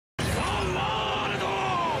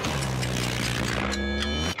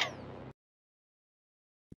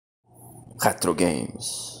Retro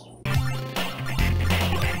Games.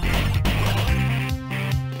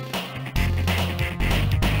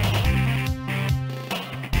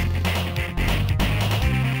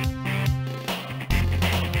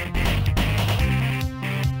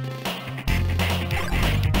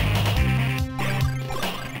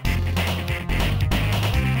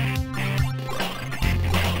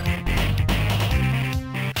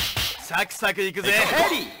サクサクいくぜ。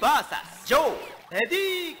ヘリー VS ジョー。レディ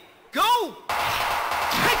ーゴー。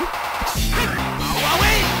アウェ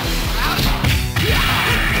イ。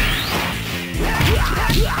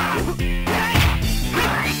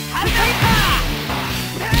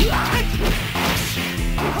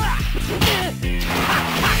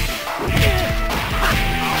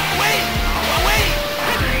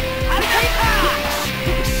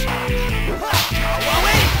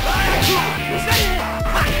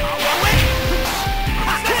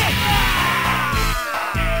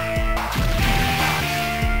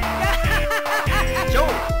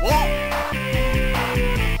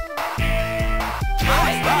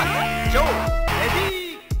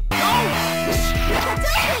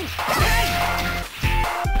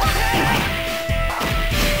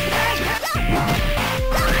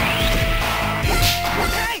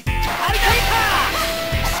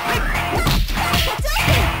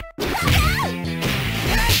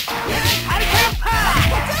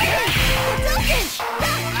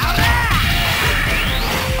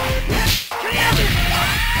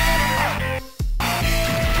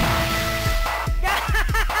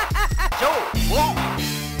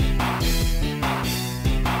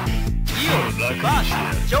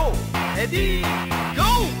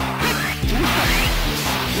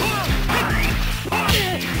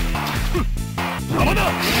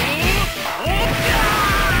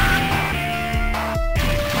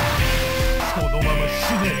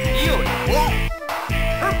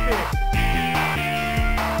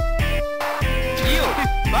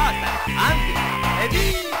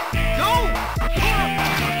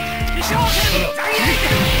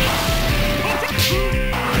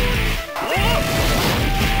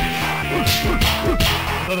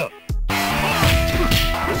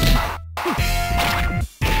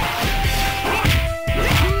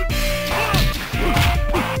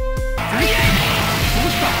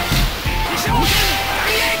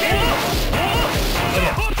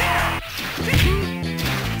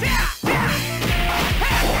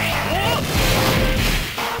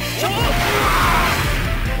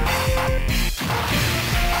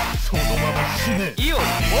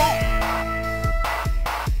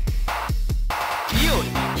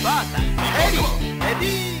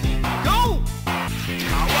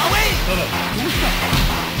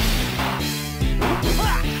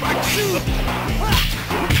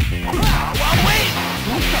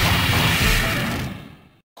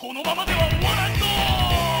このままでは終わらんぞ。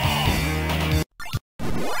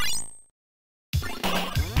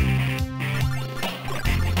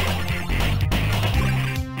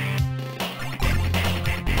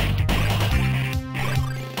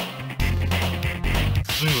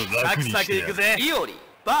サクサクいくぜ。イオリ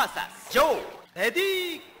VS ジョー。レディ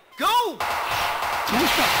ーゴー。どうし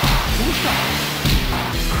たどうした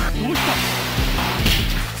どうした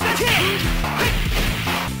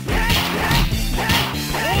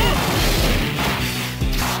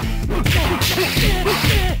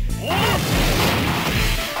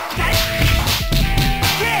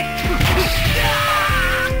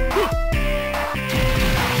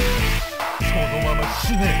そのまま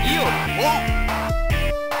死ね。イオリオ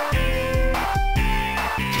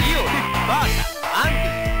イオリオン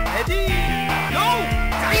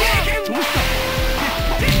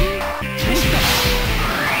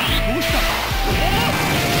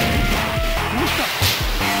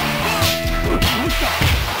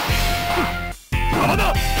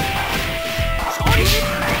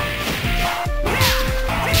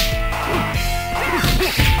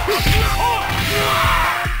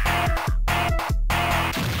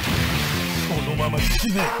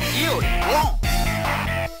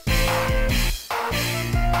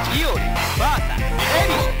イオリ VS エ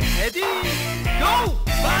リレディーゴー。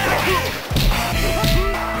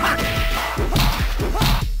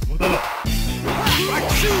無駄だ。バック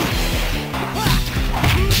シュー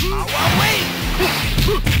アワーウェイ。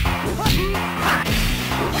このままでは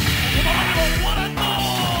終わらんぞ。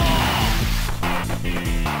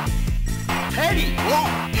ヘリオン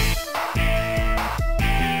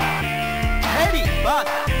ヘリ VS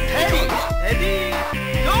ヘリレディー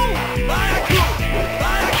ゴー。バックバ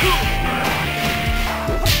ック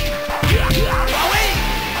アワーウェイ。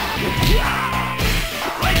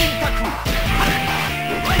ライディングタックル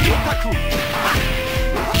ライディングタックル。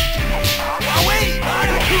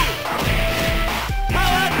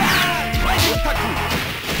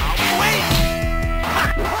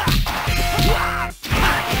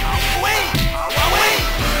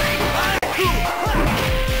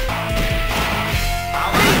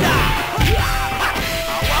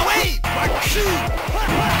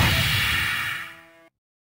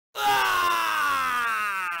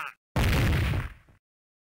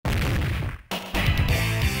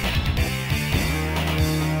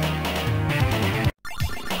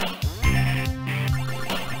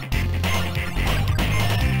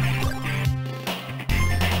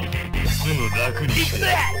む楽にして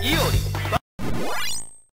やる。いおり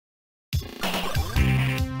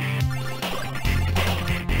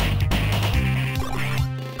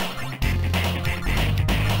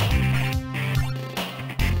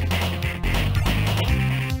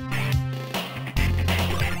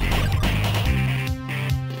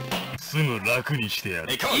すぐ楽にしてや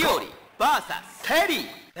る。イオリ VS テリー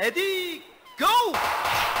レディーゴー。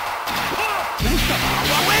どうしたア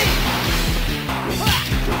ワウェイ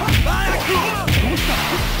バラクどうしたア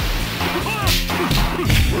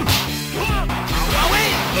ワウェ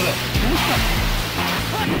イどうした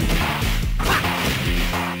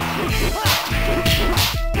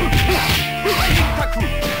タクア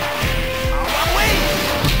ワウェイ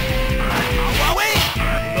アワウェイ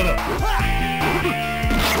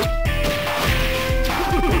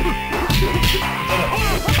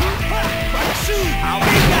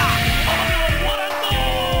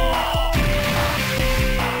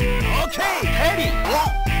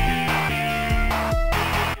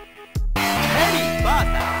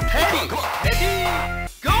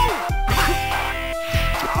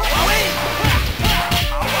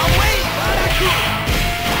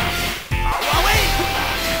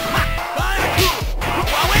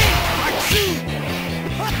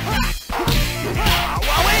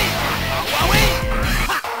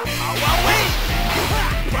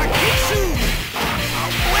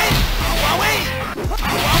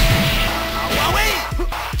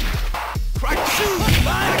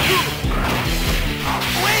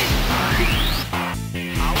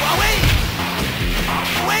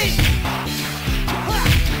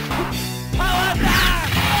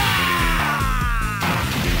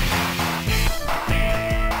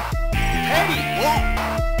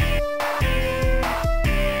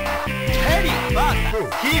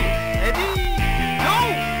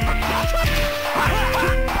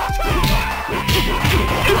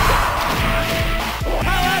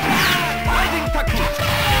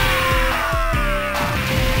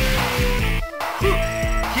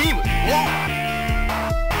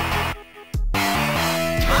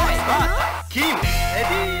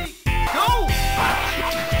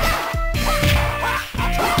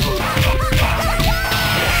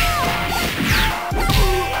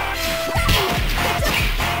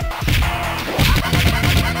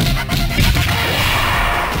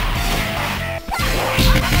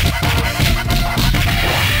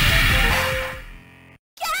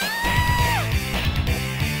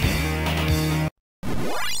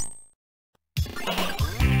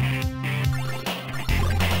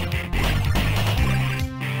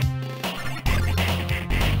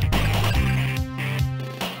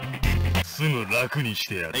すぐ楽にし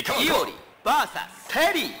てやる。イオリ VS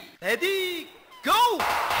テリーレディーゴー。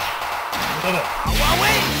アワウェ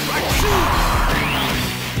イバックシュ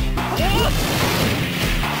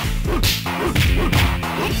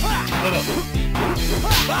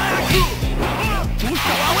バックどうした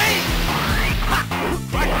アワウェイ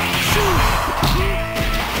バックシュ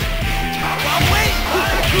アワウェイバ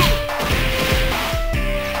ック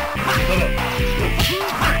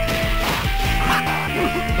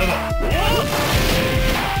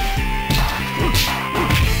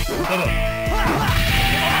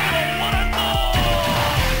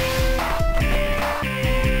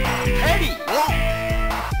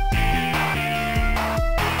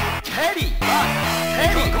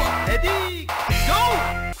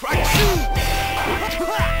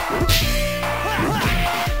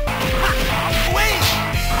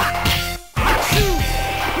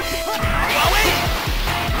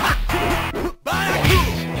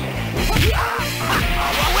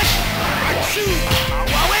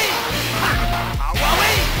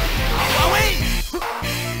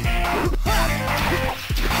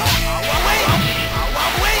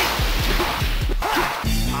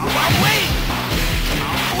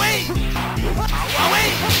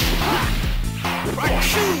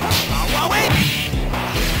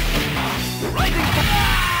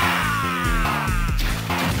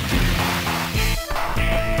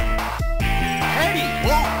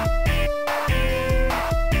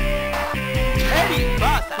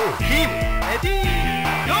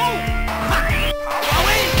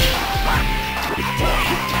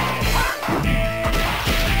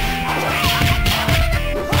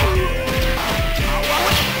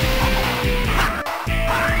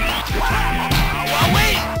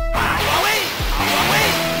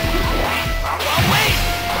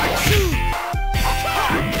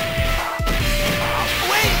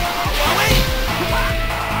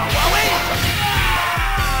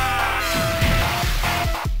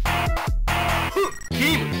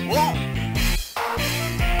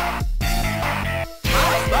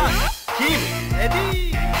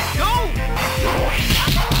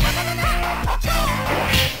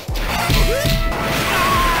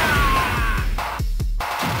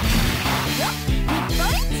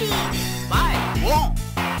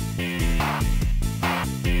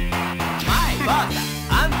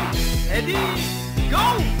ディーゴー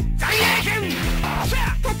大英剣カツ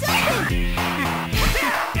オ君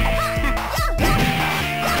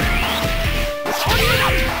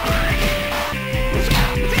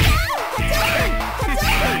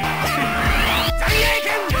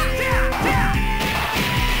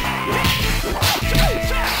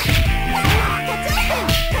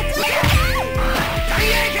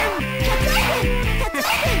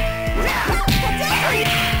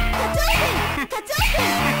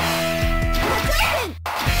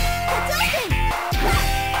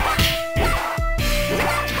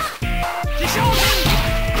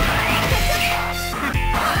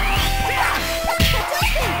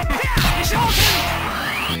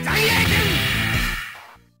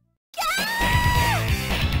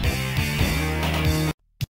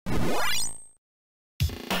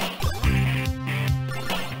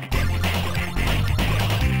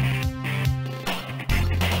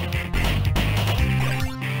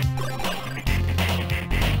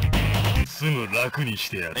すぐ楽にし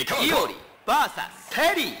てやる。イオリ VS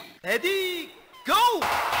テリーレディーゴー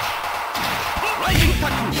ライジングタッ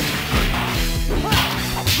クルアワ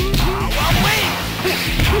ーウェイ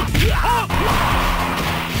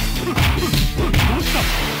どうした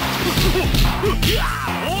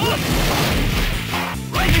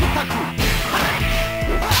ライジングタックル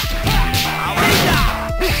アウェイだ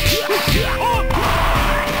どうし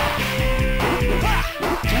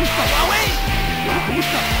たアウェイどうし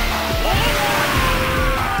た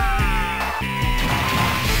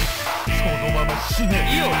死ね。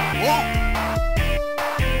イオリ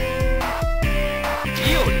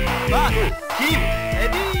バースキムレ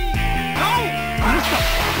ディーゴーどうした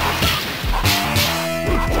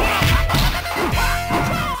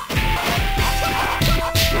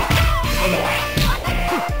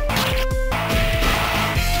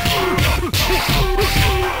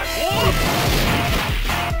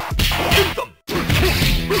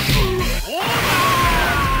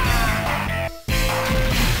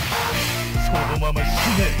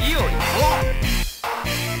イオリ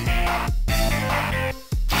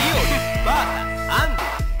バーサアンディ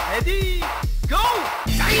レディーゴー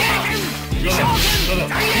大英剣美少年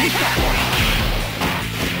大英剣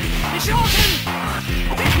美少年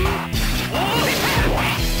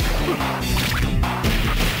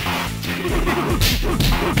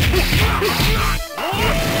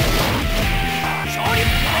勝利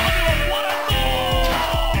このままでは終わらんぞ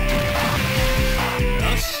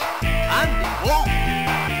よしアンディ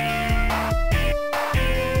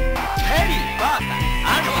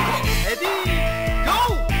レディーゴ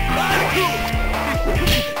ーバルク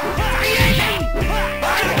大英剣バ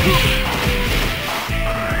ルク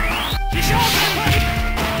美少年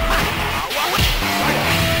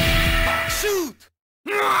シュート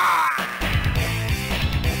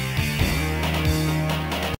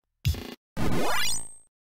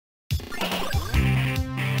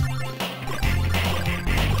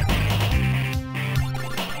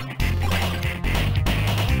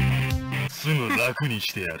すぐ楽に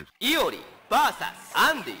してやる。イオリ VS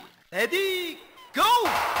アンディレディーゴー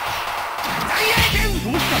大英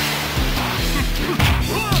剣どうした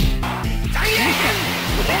大英剣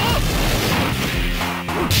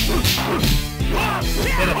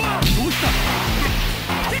どうした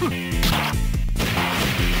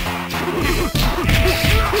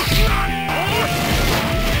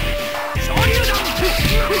昇竜弾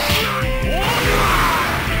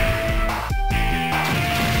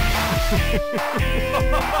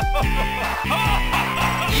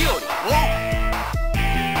イオ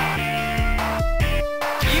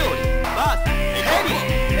リバーサヘリ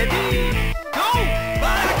ーレディーゴーバ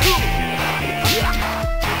ルク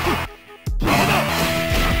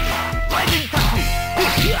ライジングタックルバルクライ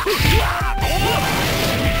ジングタックル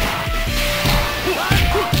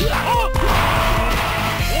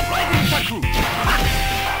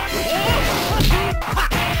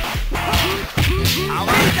アワイ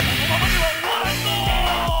だこのままでは終わらんぞ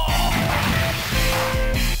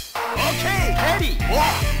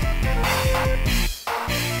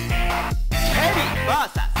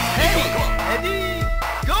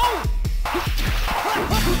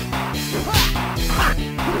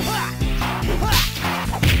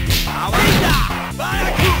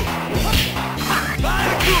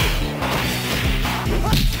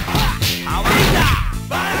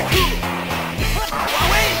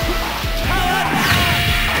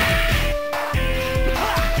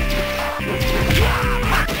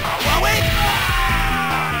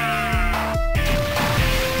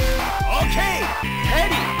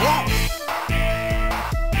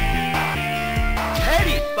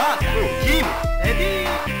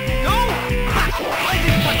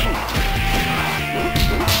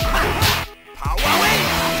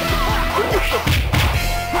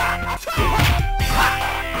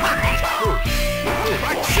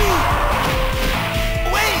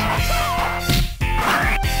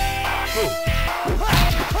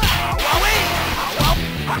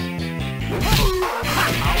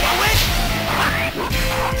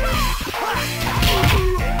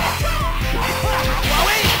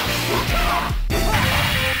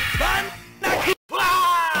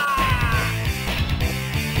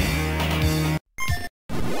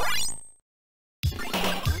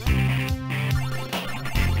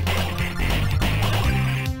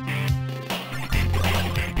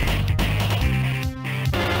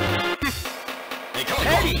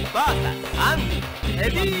アンディレ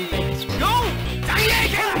ディーゴー大英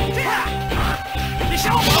剣飛翔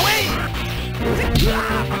アウェイ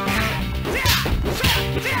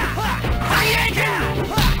大英剣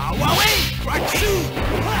アウェイラックス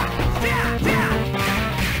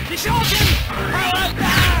飛翔剣アワーダ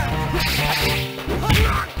ー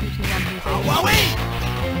アワーウェイ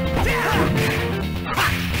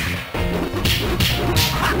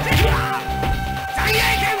大英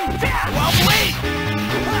剣アワーウェイ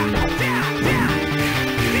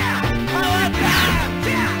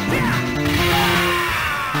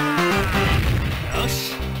よ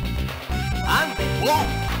しアンデお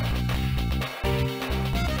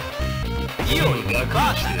イオリバ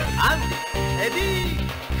ーサアンデレディ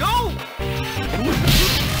ーゴー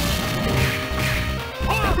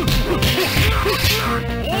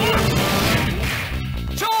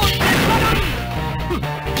超鉄バナン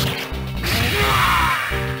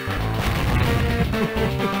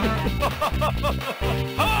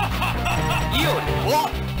イオリお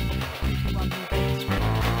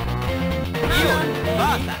イオリバ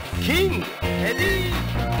ーサキングレディー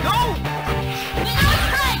ゴ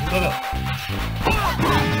ーただ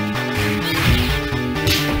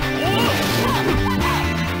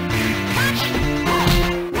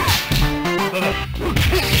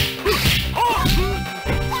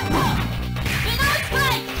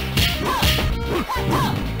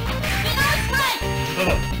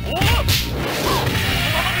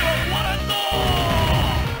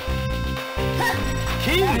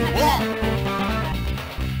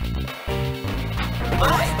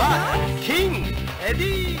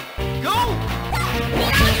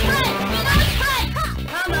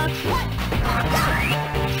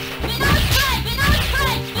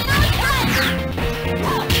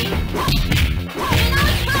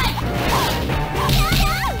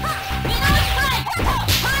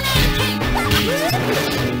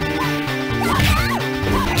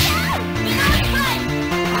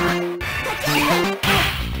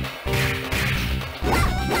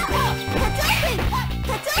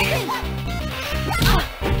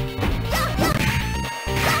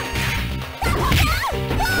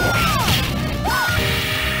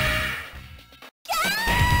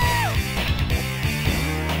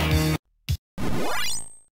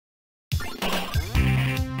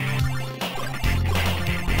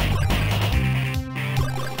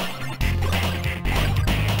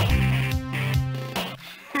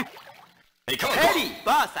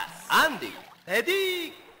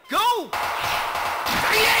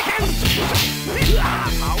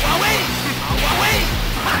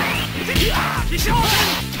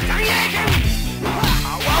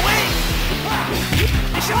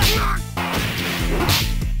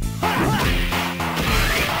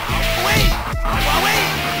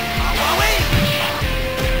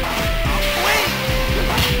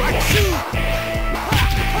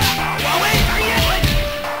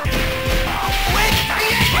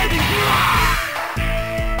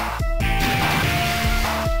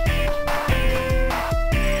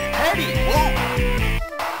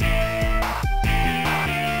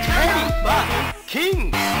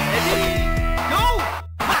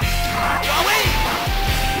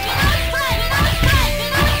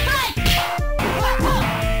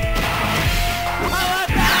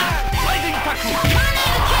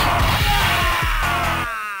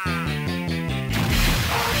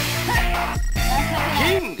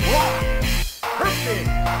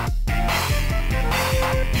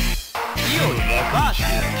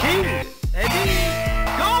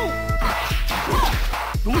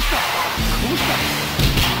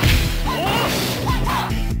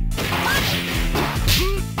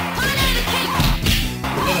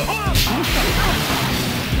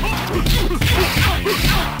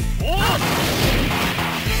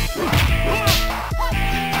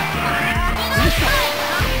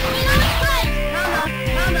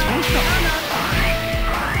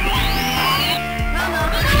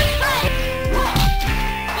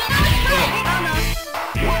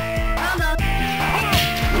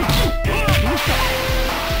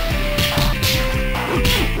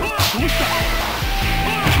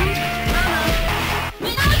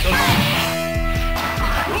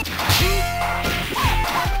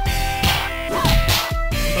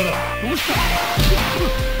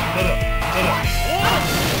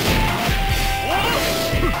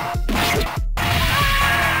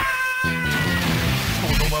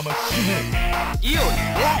イオ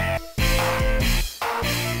リ